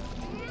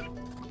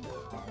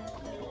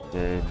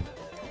 Then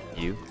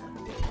you.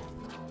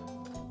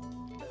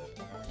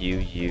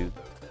 You.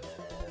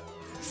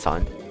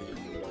 Sun.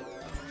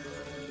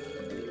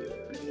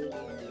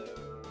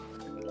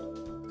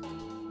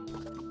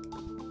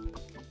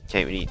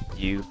 Okay, we need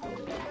you.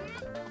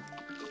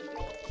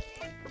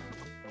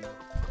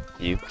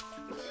 You.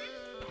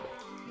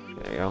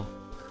 There you go.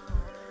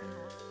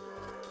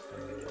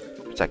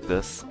 Protect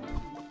this.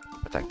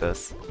 Protect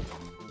this.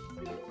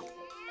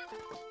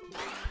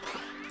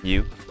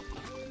 You.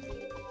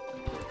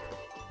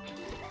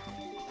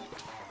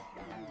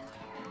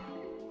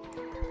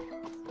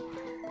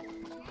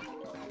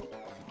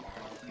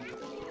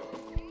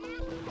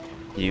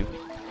 You.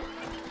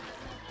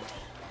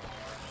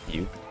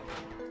 You.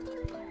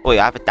 Wait,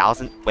 I have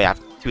 1,000. Wait, I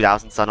have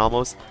 2,000 sun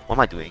almost. What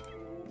am I doing?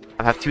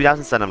 I have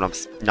 2,000 sun and I'm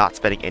not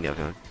spending any of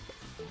them.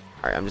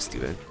 Alright, I'm just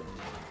doing.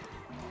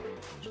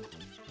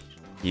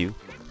 You.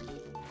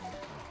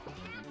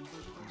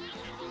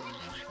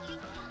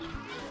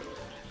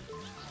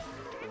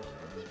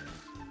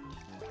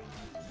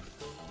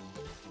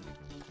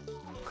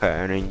 Okay,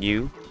 and then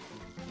you.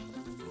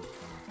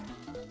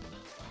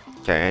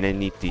 Okay, and then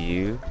need the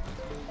you.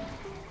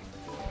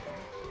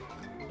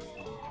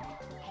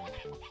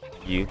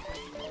 You.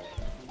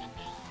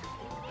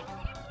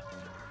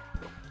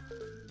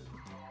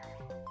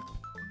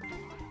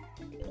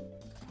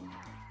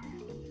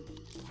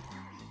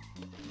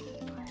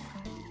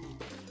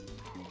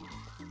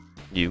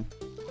 You.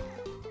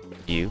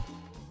 You.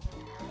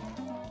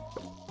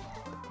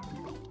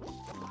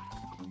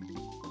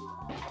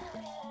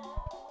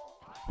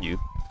 You.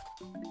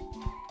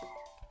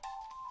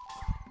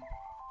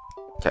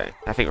 Okay,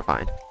 I think we're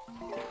fine.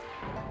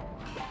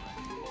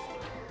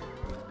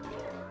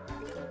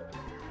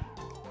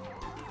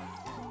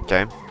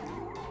 Okay.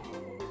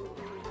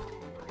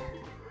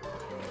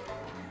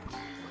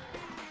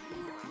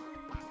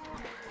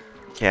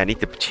 Okay, I need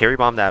to cherry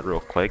bomb that real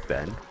quick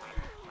then.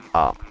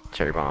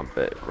 Cherry bomb,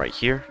 but right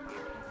here.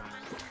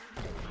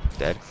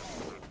 Dead.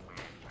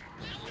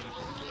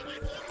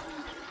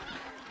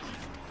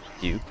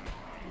 You.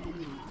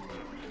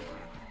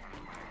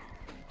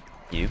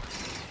 You.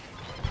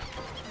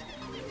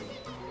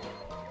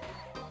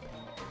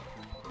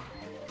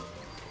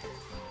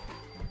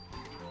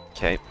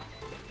 Okay.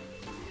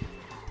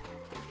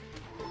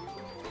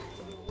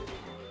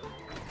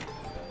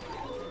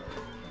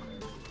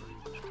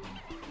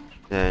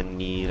 Then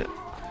need a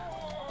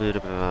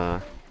little bit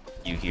of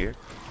you here.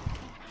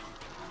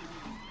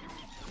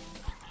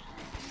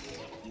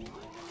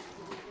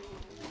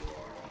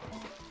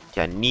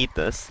 Okay, I need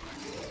this.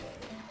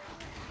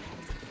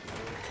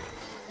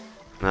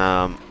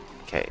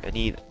 Okay, I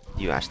need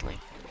you, Ashley.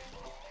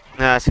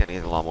 Nah, it's gonna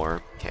need a lot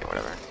more. Okay,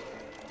 whatever.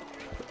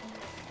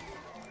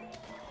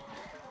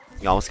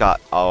 We almost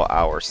got all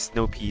our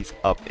snow peas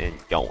up and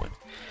going.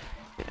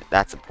 Yeah,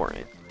 that's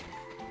important.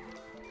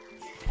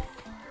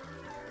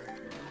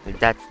 And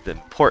that's the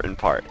important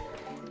part.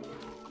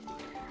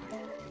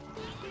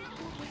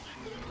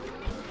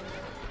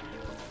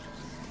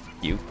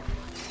 You.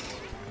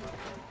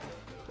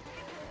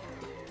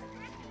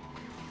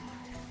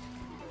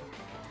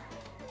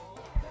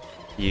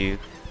 You.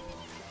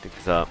 Pick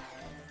this up.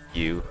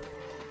 You.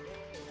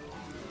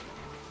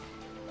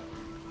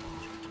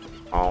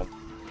 Oh.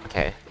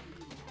 Okay.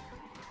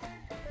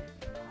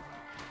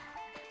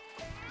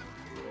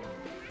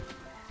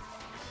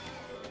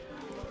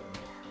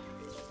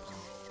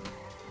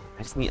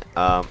 I just need,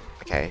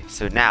 okay,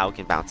 so now we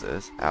can bounce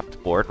this off the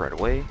board right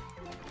away.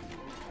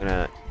 I'm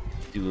gonna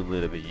do a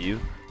little bit of you.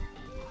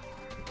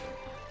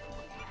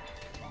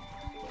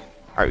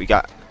 Alright, we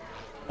got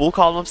full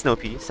column of snow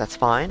piece, that's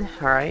fine.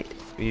 Alright,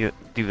 we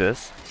do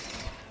this.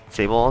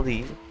 Disable all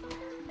these.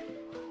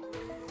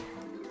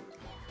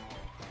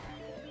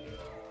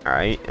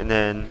 Alright, and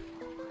then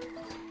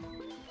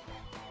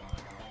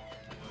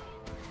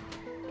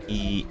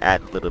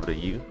add a little bit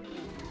of you.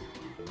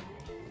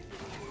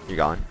 You're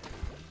gone.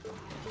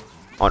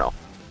 Oh no.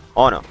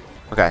 Oh no.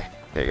 Okay,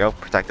 there you go.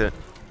 Protect it.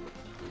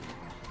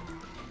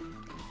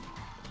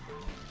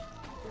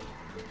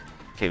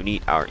 Okay, we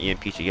need our EM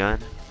Peach again.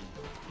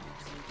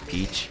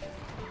 Peach.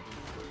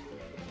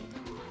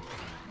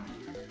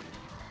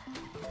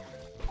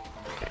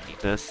 Okay, need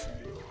this.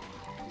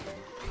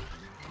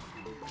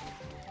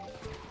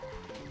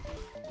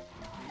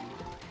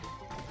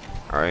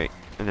 Alright,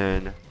 and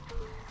then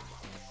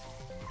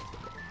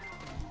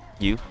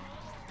you.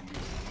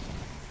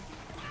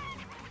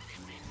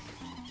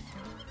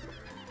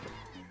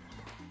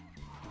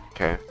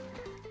 Okay.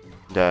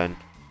 Then.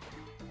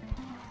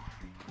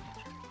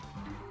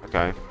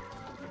 Okay.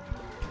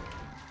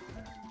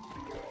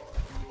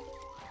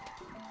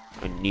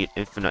 I need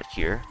infinite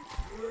here.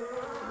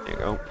 There you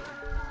go.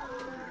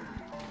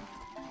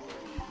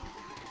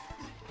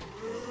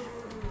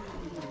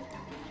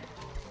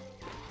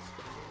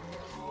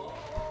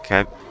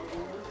 Okay.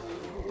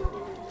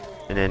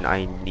 And then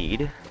I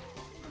need.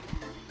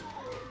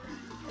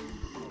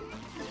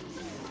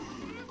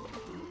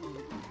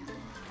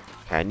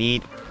 Okay, I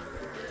need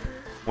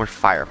more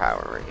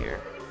firepower right here.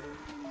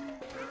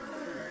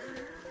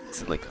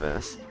 It's like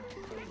this.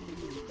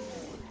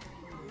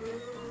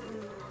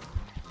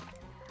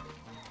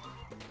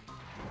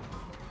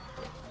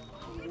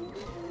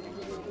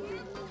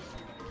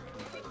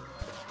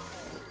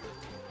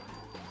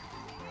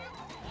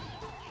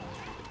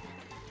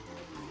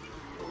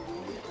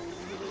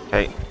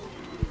 Okay.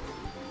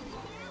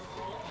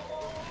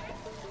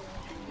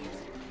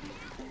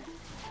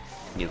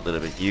 Need a little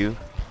bit of you.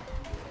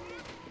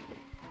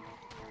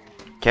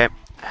 Okay.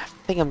 I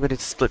think I'm gonna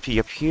split P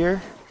up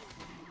here.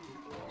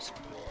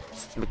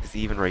 Just make this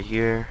even right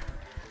here.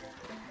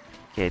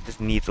 Okay, this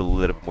needs a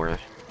little bit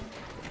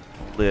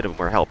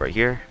more help right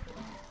here.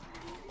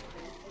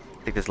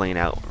 I think this laying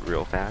out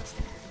real fast.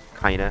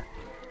 Kinda.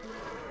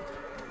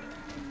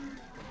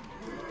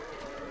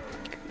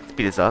 Okay, let's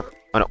speed this up.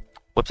 Oh no.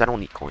 Whoops, I don't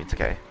need coins,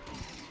 okay.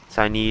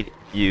 So I need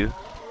you.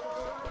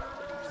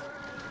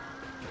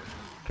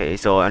 Okay,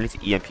 so I need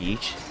to EMP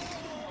each.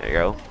 There you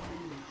go.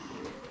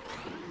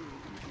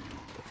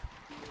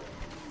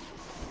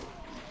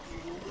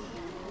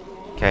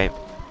 Okay,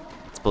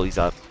 let's pull these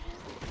up.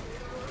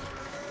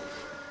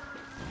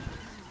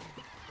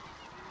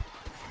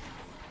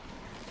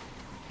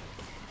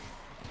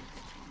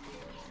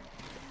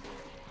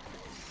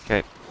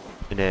 Okay,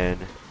 and then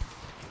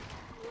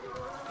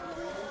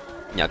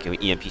yeah, okay, we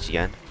EMP each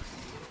again.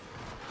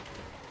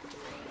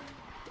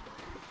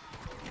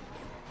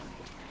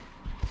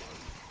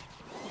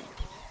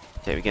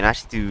 Okay, we can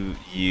actually do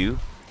you,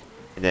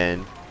 and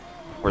then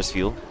force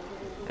field.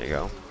 There you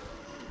go.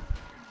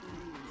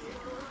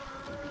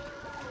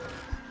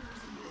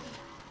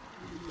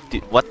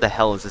 Dude, what the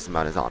hell is this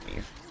amount of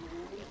zombies?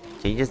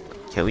 Can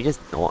we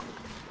just not?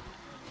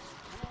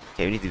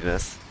 Okay, we need to do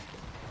this.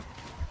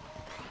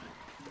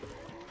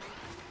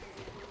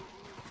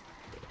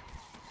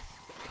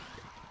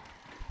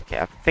 Okay,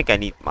 I think I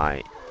need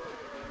my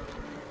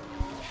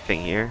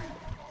thing here.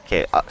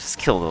 Okay, I'll just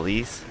kill all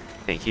these.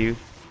 Thank you.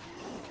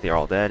 They're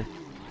all dead.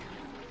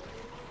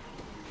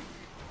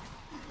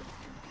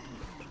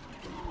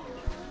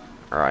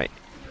 Alright.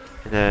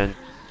 And then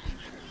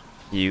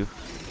you.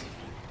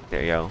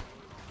 There you go.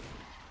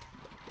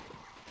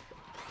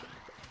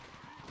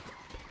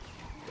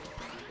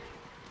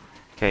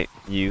 Okay,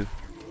 you.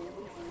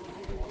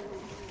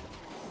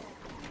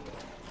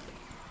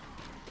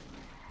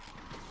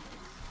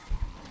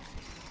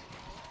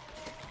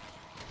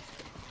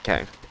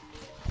 Okay.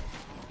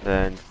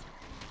 Then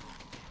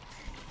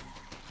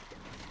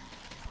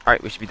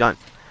alright, we should be done.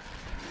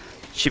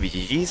 Should be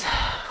GG's.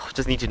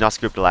 Just need to not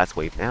screw up the last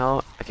wave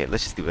now. Okay,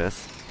 let's just do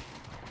this.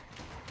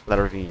 Let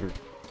her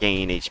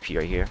gain HP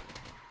right here.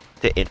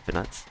 The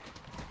infinites.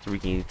 To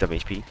regain some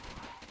HP.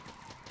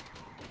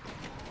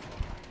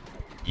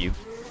 You.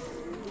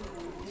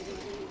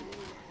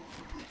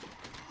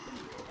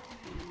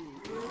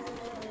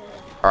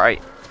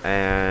 Alright.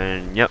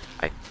 And yep,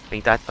 I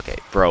think that's okay,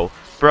 bro.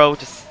 Bro,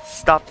 just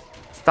stop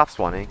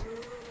spawning.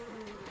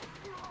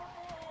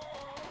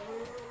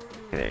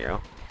 Okay, there you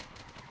go.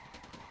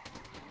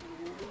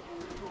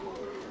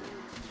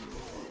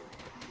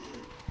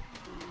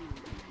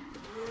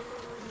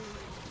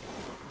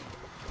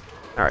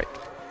 Alright.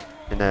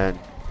 And then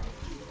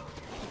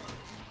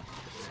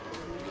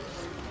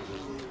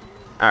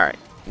Alright,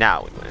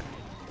 now we win.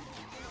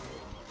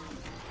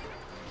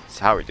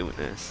 So how are we doing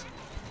this?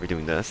 We're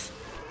doing this.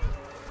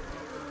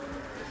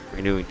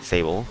 We're doing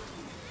disable.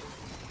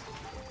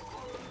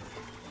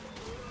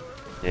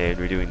 And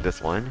we're doing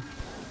this one.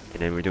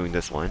 And then we're doing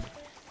this one.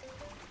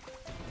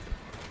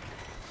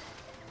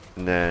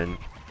 And then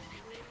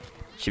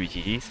should be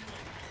GG's.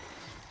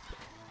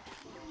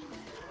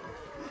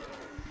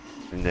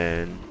 And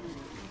then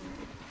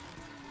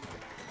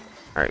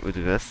alright, we'll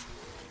do this.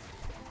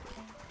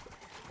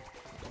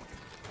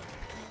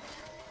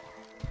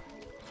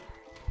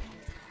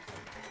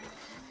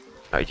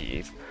 Alright,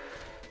 GG's.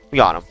 We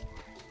got him.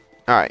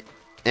 Alright.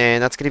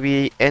 And that's gonna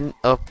be end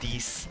of the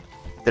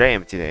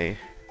stream today.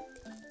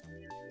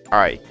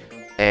 Alright.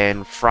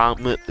 And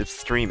from the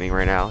streaming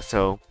right now,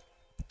 so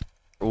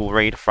we'll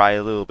raid Fry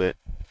a little bit.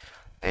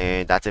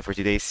 And that's it for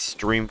today's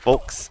stream,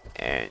 folks.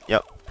 And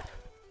yep.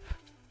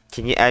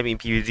 Can you add me in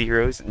PvZ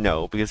Heroes?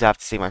 No, because I have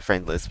to save my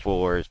friend list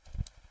for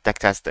deck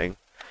testing.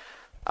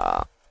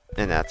 And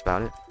that's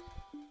about it.